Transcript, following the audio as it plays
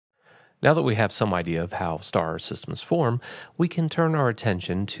Now that we have some idea of how star systems form, we can turn our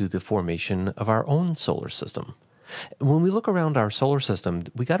attention to the formation of our own solar system. When we look around our solar system,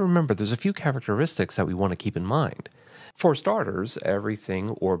 we got to remember there's a few characteristics that we want to keep in mind. For starters, everything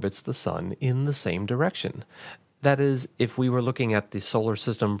orbits the sun in the same direction. That is, if we were looking at the solar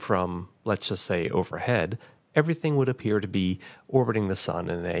system from, let's just say, overhead, everything would appear to be orbiting the sun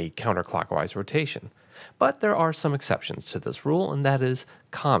in a counterclockwise rotation. But there are some exceptions to this rule, and that is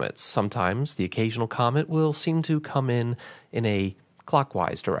comets. Sometimes the occasional comet will seem to come in a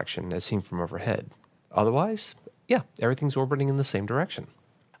clockwise direction, as seen from overhead. Otherwise, yeah, everything's orbiting in the same direction.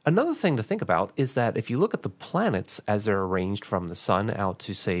 Another thing to think about is that if you look at the planets as they're arranged from the sun out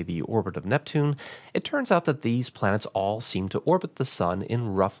to, say, the orbit of Neptune, it turns out that these planets all seem to orbit the sun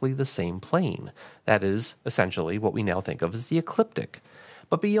in roughly the same plane. That is, essentially, what we now think of as the ecliptic.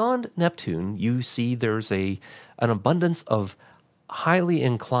 But beyond Neptune, you see there's an abundance of highly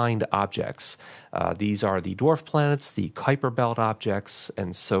inclined objects. These are the dwarf planets, the Kuiper Belt objects,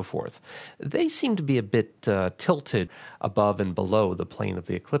 and so forth. They seem to be a bit tilted above and below the plane of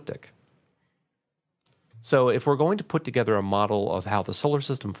the ecliptic. So if we're going to put together a model of how the solar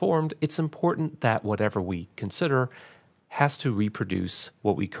system formed, it's important that whatever we consider has to reproduce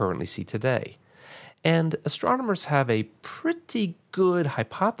what we currently see today. And astronomers have a pretty good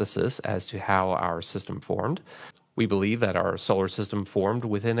hypothesis as to how our system formed. We believe that our solar system formed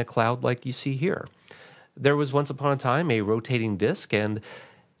within a cloud like you see here. There was once upon a time a rotating disk, and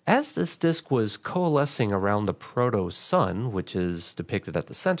as this disk was coalescing around the proto-sun, which is depicted at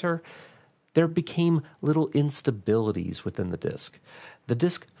the center, there became little instabilities within the disk. The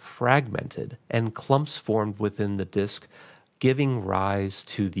disk fragmented, and clumps formed within the disk, giving rise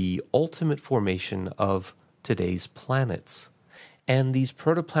to the ultimate formation of today's planets. And these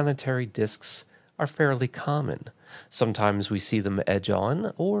protoplanetary disks are fairly common. Sometimes we see them edge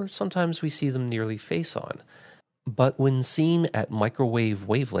on, or sometimes we see them nearly face on. But when seen at microwave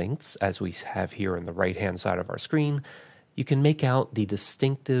wavelengths, as we have here on the right-hand side of our screen, you can make out the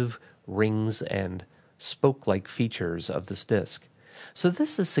distinctive rings and spoke-like features of this disk. So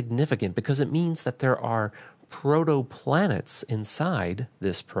this is significant because it means that there are protoplanets inside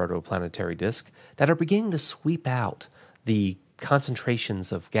this protoplanetary disk that are beginning to sweep out the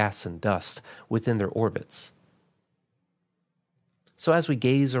concentrations of gas and dust within their orbits. So as we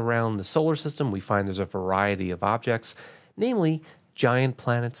gaze around the solar system, we find there's a variety of objects, namely giant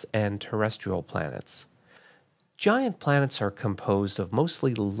planets and terrestrial planets. Giant planets are composed of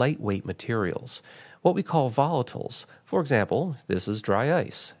mostly lightweight materials, what we call volatiles. For example, this is dry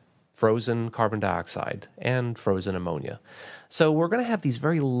ice, frozen carbon dioxide, and frozen ammonia. So we're going to have these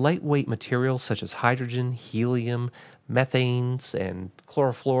very lightweight materials such as hydrogen, helium, methanes, and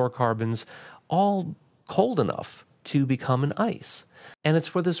chlorofluorocarbons, all cold enough to become an ice. And it's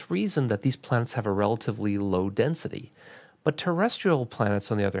for this reason that these planets have a relatively low density. But terrestrial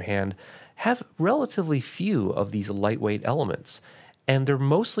planets, on the other hand, have relatively few of these lightweight elements, and they're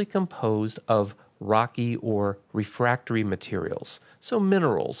mostly composed of rocky or refractory materials, so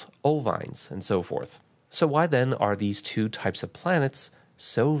minerals, olivines, and so forth. So why then are these two types of planets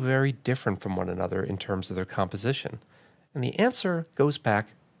so very different from one another in terms of their composition? And the answer goes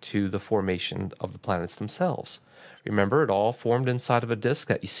back to the formation of the planets themselves. Remember, it all formed inside of a disk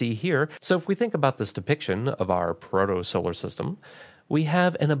that you see here. So if we think about this depiction of our proto-solar system, we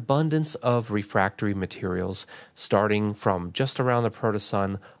have an abundance of refractory materials starting from just around the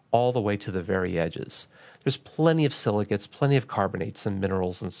protosun all the way to the very edges. There's plenty of silicates, plenty of carbonates and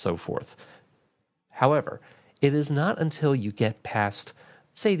minerals and so forth. However, it is not until you get past,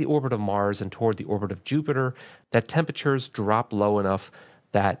 say, the orbit of Mars and toward the orbit of Jupiter that temperatures drop low enough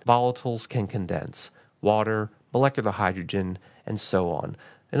that volatiles can condense, water, molecular hydrogen, and so on.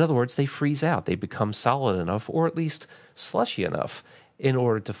 In other words, they freeze out. They become solid enough, or at least slushy enough, in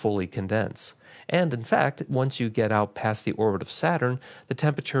order to fully condense. And in fact, once you get out past the orbit of Saturn, the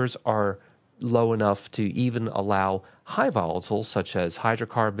temperatures are low enough to even allow high volatiles such as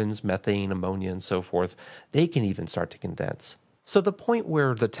hydrocarbons, methane, ammonia, and so forth. They can even start to condense. So the point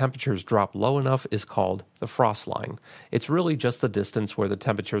where the temperatures drop low enough is called the frost line. It's really just the distance where the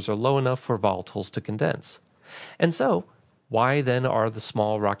temperatures are low enough for volatiles to condense. And so, why then are the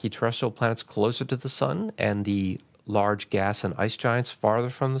small rocky terrestrial planets closer to the sun and the large gas and ice giants farther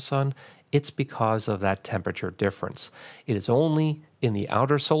from the sun? It's because of that temperature difference. It is only in the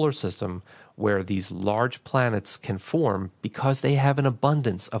outer solar system where these large planets can form because they have an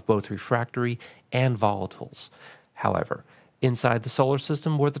abundance of both refractory and volatiles. However, inside the solar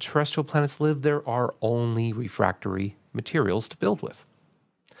system where the terrestrial planets live, there are only refractory materials to build with.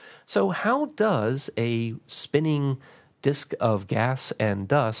 So how does a spinning disk of gas and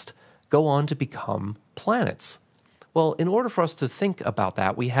dust go on to become planets. Well, in order for us to think about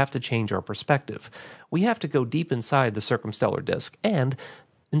that, we have to change our perspective. We have to go deep inside the circumstellar disk, and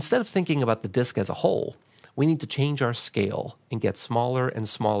instead of thinking about the disk as a whole, we need to change our scale and get smaller and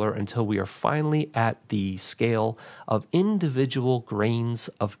smaller until we are finally at the scale of individual grains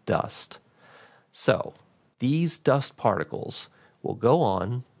of dust. So, these dust particles will go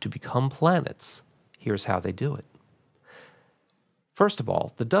on to become planets. Here's how they do it. First of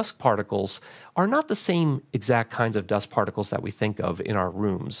all, the dust particles are not the same exact kinds of dust particles that we think of in our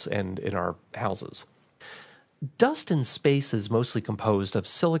rooms and in our houses. Dust in space is mostly composed of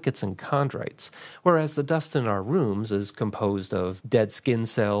silicates and chondrites, whereas the dust in our rooms is composed of dead skin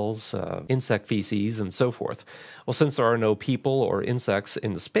cells, insect feces, and so forth. Well, since there are no people or insects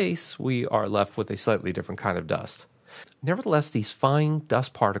in space, we are left with a slightly different kind of dust. Nevertheless, these fine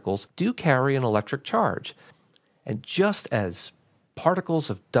dust particles do carry an electric charge, and just as particles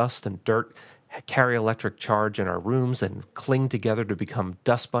of dust and dirt carry electric charge in our rooms and cling together to become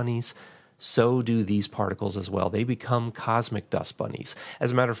dust bunnies, so do these particles as well. They become cosmic dust bunnies.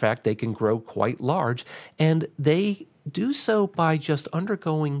 As a matter of fact, they can grow quite large, and they do so by just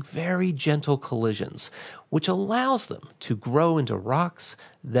undergoing very gentle collisions, which allows them to grow into rocks,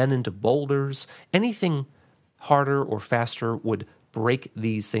 then into boulders. Anything harder or faster would break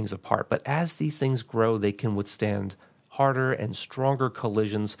these things apart. But as these things grow, they can withstand harder and stronger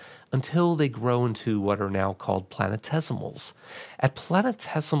collisions until they grow into what are now called planetesimals. At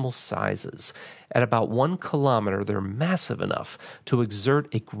planetesimal sizes, at about 1 kilometer, they're massive enough to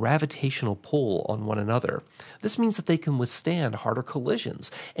exert a gravitational pull on one another. This means that they can withstand harder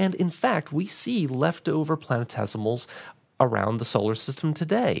collisions. And in fact, we see leftover planetesimals around the solar system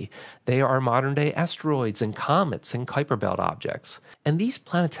today. They are modern-day asteroids and comets and Kuiper Belt objects. And these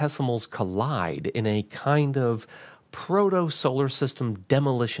planetesimals collide in a kind of proto-solar system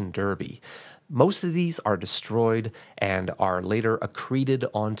demolition derby. Most of these are destroyed and are later accreted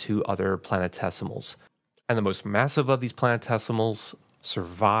onto other planetesimals. And the most massive of these planetesimals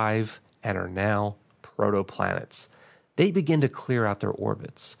survive and are now protoplanets. They begin to clear out their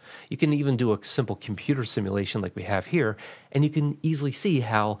orbits. You can even do a simple computer simulation like we have here, and you can easily see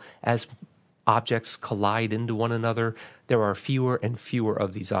how as objects collide into one another, there are fewer and fewer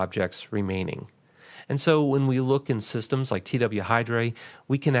of these objects remaining. And so when we look in systems like TW Hydrae,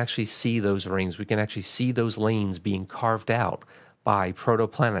 we can actually see those rings. We can actually see those lanes being carved out by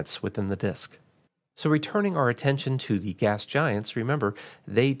protoplanets within the disk. So returning our attention to the gas giants, remember,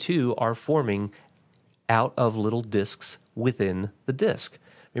 they too are forming out of little disks within the disk.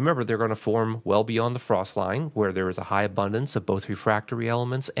 Remember, they're going to form well beyond the frost line, where there is a high abundance of both refractory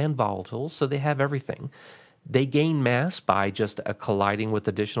elements and volatiles, so they have everything. They gain mass by just colliding with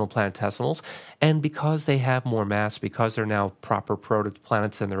additional planetesimals, and because they have more mass, because they're now proper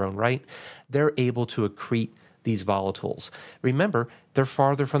protoplanets in their own right, they're able to accrete these volatiles. Remember, they're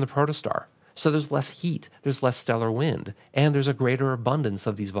farther from the protostar, so there's less heat, there's less stellar wind, and there's a greater abundance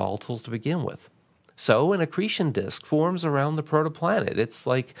of these volatiles to begin with. So an accretion disk forms around the protoplanet. It's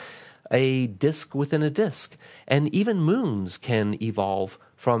like a disk within a disk, and even moons can evolve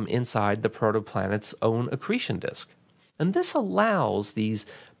from inside the protoplanet's own accretion disk. And this allows these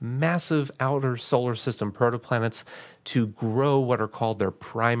massive outer solar system protoplanets to grow what are called their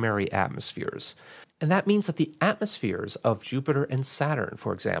primary atmospheres. And that means that the atmospheres of Jupiter and Saturn,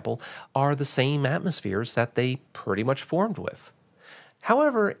 for example, are the same atmospheres that they pretty much formed with.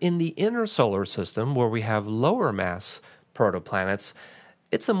 However, in the inner solar system, where we have lower mass protoplanets,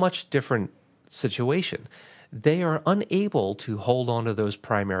 it's a much different situation. They are unable to hold on to those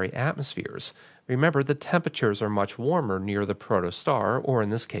primary atmospheres. Remember, the temperatures are much warmer near the protostar, or in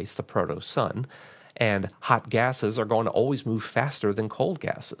this case, the protosun, and hot gases are going to always move faster than cold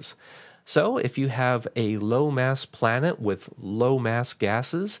gases. So if you have a low-mass planet with low-mass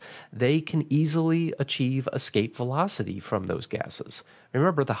gases, they can easily achieve escape velocity from those gases.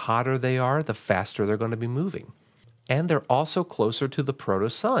 Remember, the hotter they are, the faster they're going to be moving. And they're also closer to the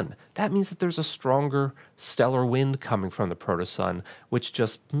protosun. That means that there's a stronger stellar wind coming from the protosun, which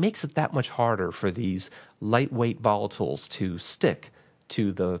just makes it that much harder for these lightweight volatiles to stick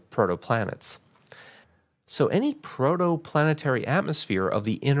to the protoplanets. So any protoplanetary atmosphere of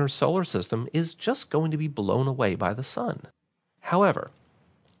the inner solar system is just going to be blown away by the sun. However,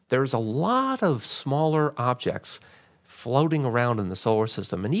 there's a lot of smaller objects floating around in the solar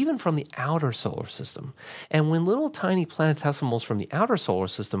system, and even from the outer solar system. And when little tiny planetesimals from the outer solar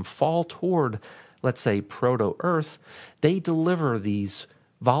system fall toward, let's say, proto-Earth, they deliver these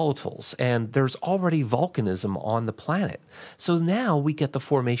volatiles, and there's already volcanism on the planet. So now we get the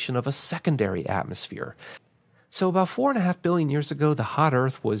formation of a secondary atmosphere. So, about 4.5 billion years ago, the hot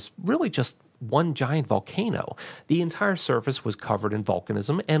Earth was really just one giant volcano. The entire surface was covered in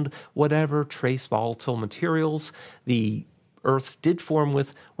volcanism, and whatever trace volatile materials the Earth did form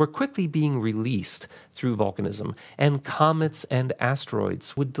with were quickly being released through volcanism, and comets and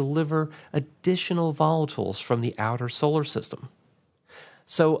asteroids would deliver additional volatiles from the outer solar system.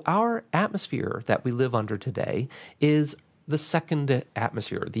 So, our atmosphere that we live under today is the second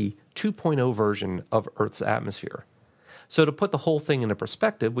atmosphere, the 2.0 version of Earth's atmosphere. So, to put the whole thing into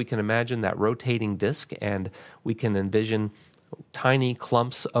perspective, we can imagine that rotating disk and we can envision tiny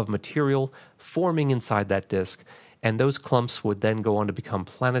clumps of material forming inside that disk. And those clumps would then go on to become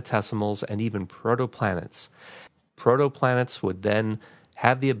planetesimals and even protoplanets. Protoplanets would then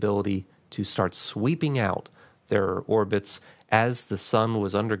have the ability to start sweeping out their orbits as the sun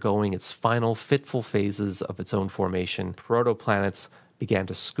was undergoing its final fitful phases of its own formation. Protoplanets began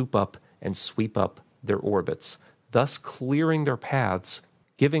to scoop up and sweep up their orbits, thus clearing their paths,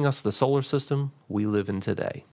 giving us the solar system we live in today.